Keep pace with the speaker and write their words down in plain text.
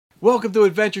Welcome to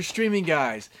Adventure Streaming,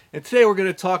 guys, and today we're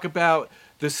going to talk about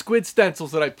the squid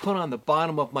stencils that I put on the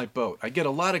bottom of my boat. I get a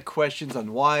lot of questions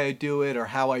on why I do it or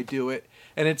how I do it,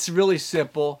 and it's really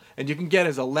simple, and you can get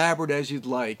as elaborate as you'd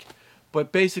like.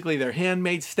 But basically they're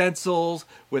handmade stencils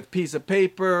with a piece of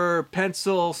paper,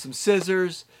 pencil, some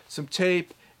scissors, some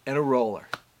tape, and a roller.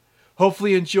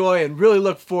 Hopefully you enjoy and really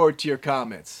look forward to your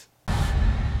comments.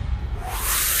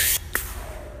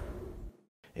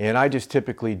 And I just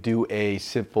typically do a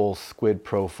simple squid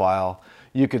profile.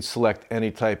 You could select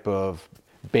any type of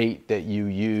bait that you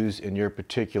use in your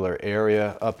particular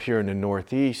area. Up here in the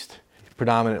Northeast,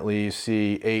 predominantly you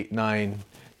see 8, 9,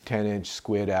 10-inch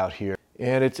squid out here.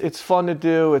 And it's fun to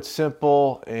do, it's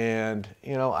simple, and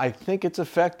I think it's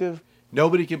effective.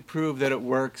 Nobody can prove that it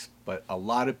works, but a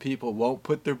lot of people won't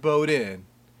put their boat in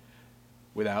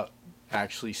without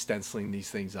actually stenciling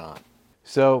these things on.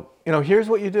 So, here's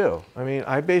what you do.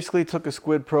 I basically took a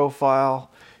squid profile.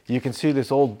 You can see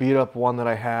this old beat up one that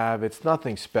I have. It's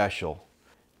nothing special.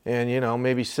 And,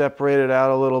 maybe separate it out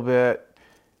a little bit.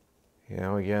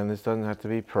 Again, this doesn't have to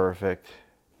be perfect,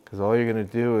 because all you're going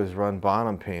to do is run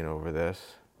bottom paint over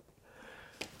this.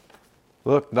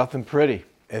 Look, nothing pretty.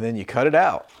 And then you cut it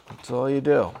out. That's all you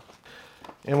do.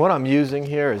 And what I'm using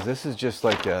here is, this is just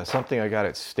like something I got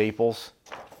at Staples,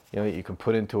 that you can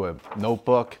put into a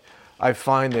notebook. I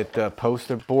find that the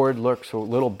poster board looks a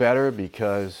little better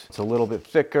because it's a little bit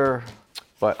thicker,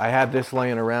 but I had this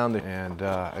laying around and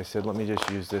I said, let me just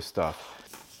use this stuff.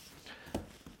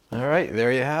 All right,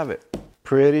 there you have it.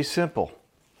 Pretty simple.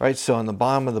 Right, so on the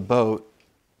bottom of the boat,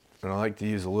 and I like to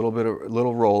use a little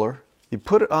roller, you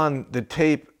put it on the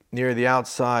tape near the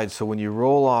outside, so when you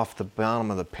roll off the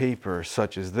bottom of the paper,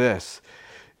 such as this,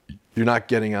 you're not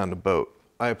getting on the boat.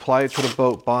 I apply it to the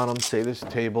boat bottom, say this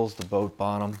table's the boat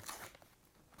bottom.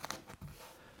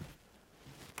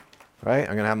 Right,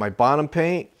 I'm gonna have my bottom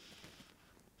paint,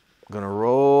 I'm gonna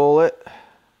roll it,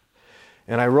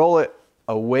 and I roll it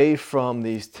away from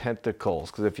these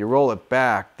tentacles, because if you roll it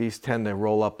back, these tend to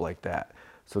roll up like that.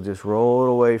 So just roll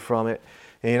it away from it,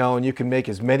 and you can make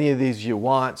as many of these as you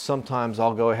want. Sometimes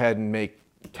I'll go ahead and make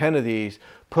 10 of these,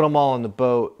 put them all on the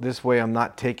boat. This way I'm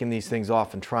not taking these things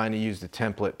off and trying to use the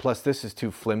template. Plus this is too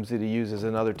flimsy to use as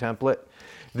another template.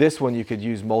 This one you could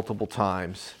use multiple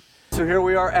times. So here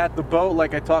we are at the boat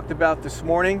like I talked about this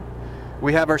morning.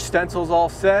 We have our stencils all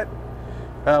set.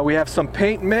 We have some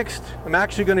paint mixed. I'm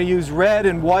actually going to use red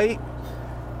and white.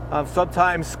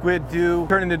 Sometimes squid do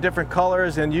turn into different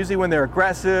colors, and usually when they're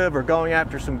aggressive or going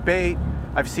after some bait,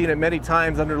 I've seen it many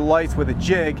times under the lights with a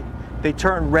jig, they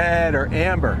turn red or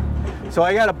amber. So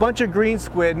I got a bunch of green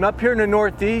squid, and up here in the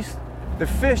Northeast, the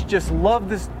fish just love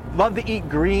to eat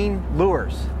green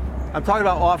lures. I'm talking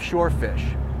about offshore fish.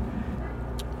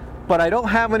 But I don't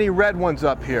have any red ones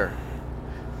up here.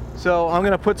 So I'm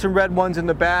gonna put some red ones in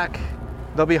the back.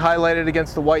 They'll be highlighted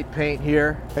against the white paint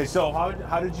here. Hey, so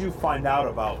how did you find out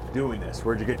about doing this?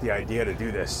 Where'd you get the idea to do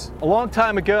this? A long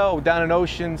time ago, down in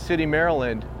Ocean City,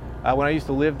 Maryland, when I used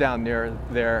to live down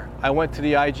there, I went to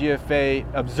the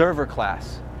IGFA observer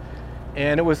class.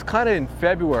 And it was kind of in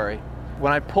February.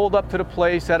 When I pulled up to the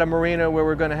place at a marina where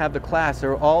we're gonna have the class,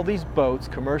 there were all these boats,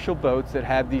 commercial boats, that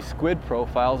had these squid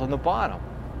profiles on the bottom.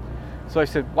 So I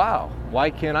said, wow, why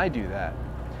can't I do that?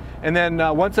 And then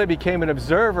once I became an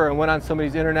observer and went on some of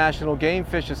these International Game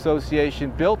Fish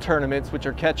Association bill tournaments, which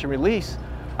are catch and release,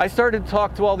 I started to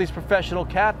talk to all these professional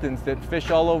captains that fish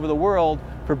all over the world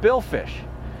for billfish.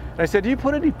 And I said, do you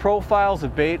put any profiles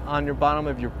of bait on your bottom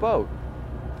of your boat?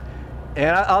 And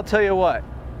I'll tell you what,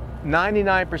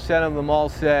 99% of them all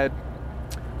said,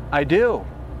 I do.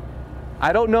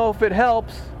 I don't know if it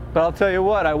helps, but I'll tell you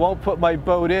what, I won't put my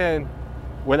boat in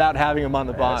without having them on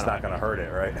the bottom. It's not going to hurt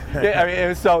it, right?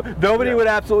 Yeah, so nobody would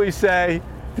absolutely say,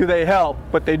 do they help?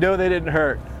 But they know they didn't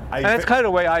hurt. And that's kind of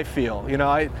the way I feel.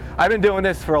 I've been doing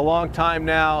this for a long time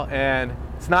now, and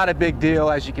it's not a big deal,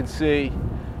 as you can see.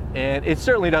 And it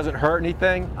certainly doesn't hurt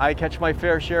anything. I catch my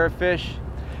fair share of fish.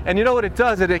 And you know what it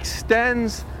does? It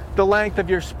extends the length of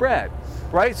your spread,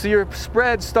 right? So your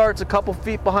spread starts a couple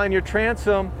feet behind your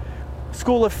transom.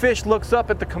 School of fish looks up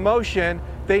at the commotion.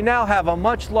 They now have a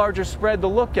much larger spread to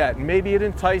look at, and maybe it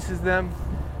entices them.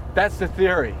 That's the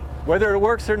theory. Whether it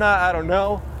works or not, I don't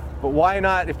know, but why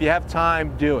not? If you have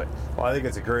time, do it. Well, I think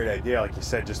it's a great idea, like you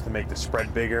said, just to make the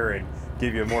spread bigger and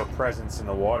give you more presence in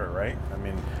the water, right?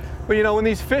 Well, when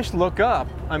these fish look up,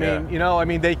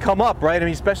 they come up, right?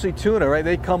 Especially tuna, right?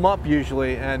 They come up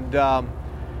usually, and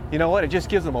you know what? It just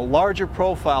gives them a larger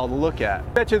profile to look at. I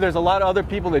bet you there's a lot of other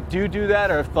people that do that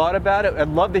or have thought about it. I'd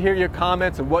love to hear your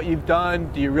comments on what you've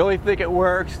done. Do you really think it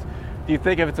works? Do you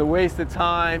think if it's a waste of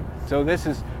time? So this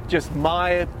is just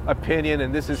my opinion,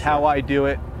 and this is how I do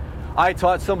it. I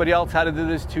taught somebody else how to do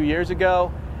this 2 years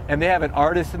ago, and they have an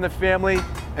artist in the family,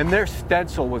 and their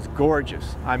stencil was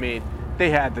gorgeous. I mean, they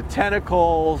had the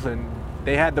tentacles, and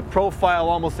they had the profile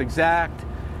almost exact.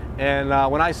 And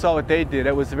when I saw what they did,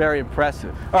 it was very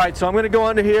impressive. All right, so I'm gonna go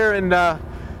under here and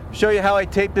show you how I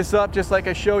tape this up, just like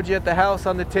I showed you at the house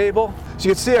on the table. So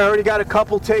you can see I already got a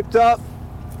couple taped up.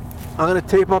 I'm gonna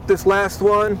tape up this last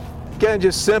one. Again,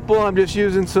 just simple. I'm just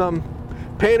using some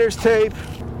painter's tape.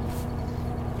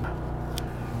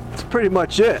 That's pretty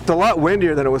much it. It's a lot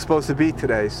windier than it was supposed to be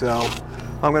today, so all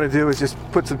I'm gonna do is just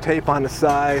put some tape on the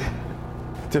side.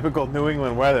 Typical New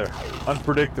England weather,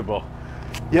 unpredictable.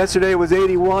 Yesterday was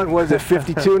 81, was it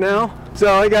 52 now?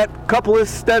 So I got a couple of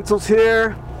stencils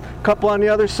here, a couple on the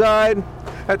other side.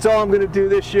 That's all I'm gonna do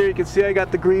this year. You can see I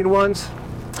got the green ones.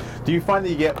 Do you find that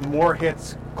you get more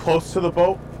hits close to the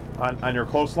boat on your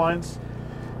close lines?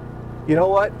 You know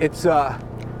what?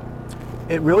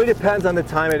 It really depends on the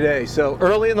time of day. So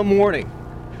early in the morning,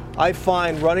 I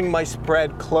find running my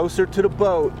spread closer to the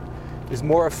boat is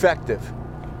more effective.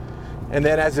 And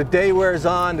then as the day wears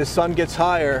on, the sun gets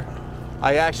higher,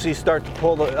 I actually start to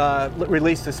pull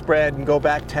release the spread and go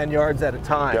back 10 yards at a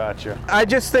time. Gotcha. I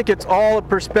just think it's all a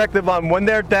perspective on when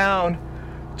they're down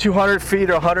 200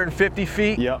 feet or 150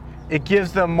 feet. Yep. It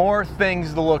gives them more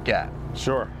things to look at.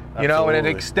 Sure. You know, and it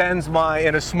Absolutely. extends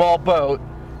in a small boat,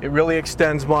 it really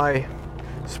extends my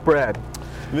spread.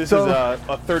 This So- is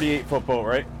a 38-foot boat,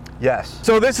 right? Yes.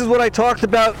 So this is what I talked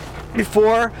about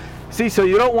before. See, so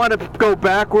you don't want to go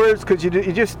backwards because you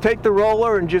just take the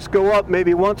roller and just go up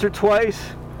maybe once or twice.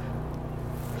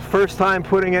 First time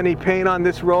putting any paint on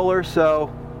this roller, so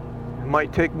it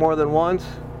might take more than once.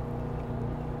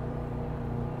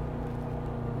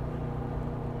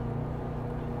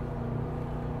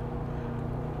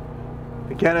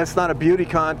 Again, it's not a beauty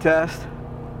contest.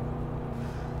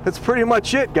 That's pretty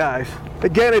much it, guys.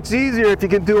 Again, it's easier if you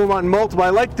can do them on multiple. I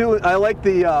like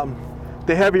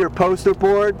the heavier poster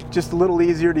board, just a little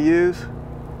easier to use.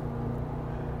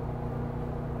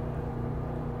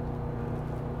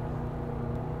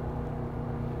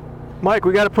 Mike,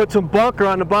 we got to put some bunker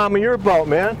on the bottom of your boat,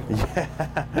 man. Yeah.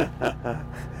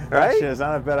 Right? Actually, it's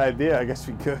not a bad idea. I guess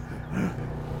we could.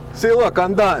 See, look,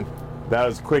 I'm done. That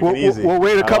was quick and easy. We'll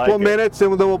wait a I couple of like it. minutes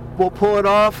and then we'll pull it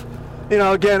off. You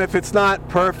know, again, if it's not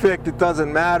perfect, it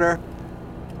doesn't matter.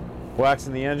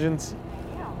 Waxing the engines?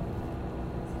 No.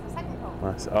 It's the second coat.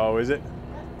 Nice. Oh, is it?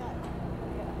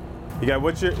 You got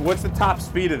what's the top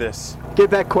speed of this? Get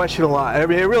that question a lot. I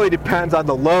mean, it really depends on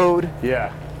the load,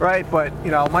 Yeah. right? But,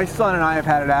 you know, my son and I have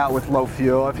had it out with low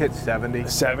fuel. I've hit 70.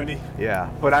 70? Yeah.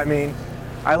 But, I mean,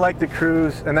 I like to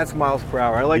cruise, and that's miles per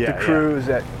hour. I like Yeah, to yeah. cruise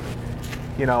at,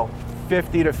 you know,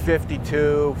 50 to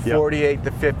 52, Yep. 48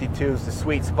 to 52 is the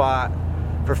sweet spot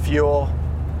for fuel.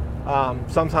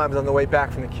 Sometimes on the way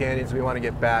back from the canyons, we want to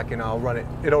get back, and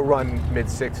it'll run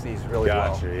mid-60s really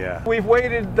well. Gotcha, yeah. We've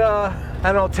waited, I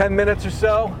don't know, 10 minutes or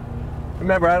so.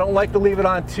 Remember, I don't like to leave it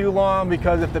on too long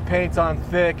because if the paint's on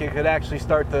thick, it could actually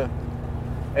start to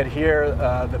adhere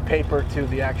the paper to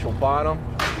the actual bottom.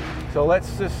 So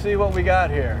let's just see what we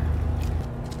got here.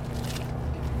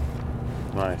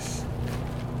 Nice.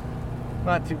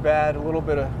 Not too bad, a little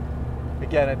bit of,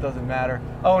 again, it doesn't matter.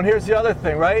 Oh, and here's the other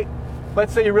thing, right?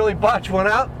 Let's say you really botch one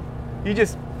out, you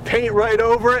just paint right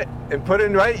over it and put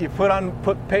in right, you put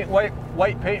paint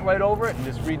white paint right over it and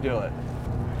just redo it.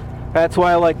 That's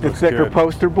why I like the Looks thicker good.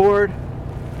 poster board.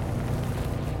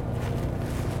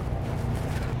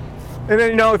 And then,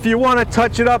 you know, if you want to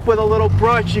touch it up with a little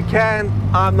brush, you can.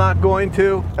 I'm not going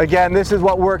to. Again, this is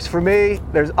what works for me.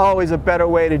 There's always a better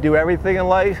way to do everything in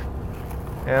life.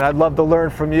 And I'd love to learn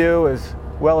from you as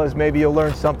well as maybe you'll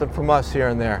learn something from us here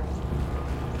and there.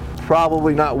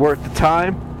 Probably not worth the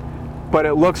time, but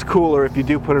it looks cooler if you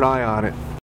do put an eye on it.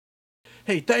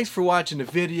 Hey, thanks for watching the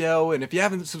video, and if you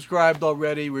haven't subscribed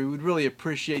already, we would really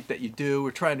appreciate that you do.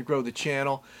 We're trying to grow the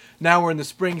channel. Now we're in the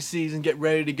spring season, get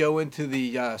ready to go into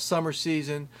the summer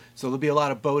season, so there'll be a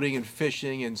lot of boating and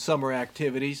fishing and summer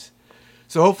activities.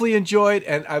 So hopefully you enjoyed,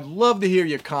 and I'd love to hear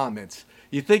your comments.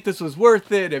 You think this was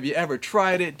worth it? Have you ever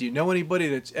tried it? Do you know anybody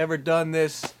that's ever done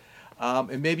this?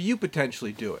 And maybe you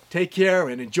potentially do it. Take care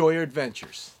and enjoy your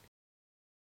adventures.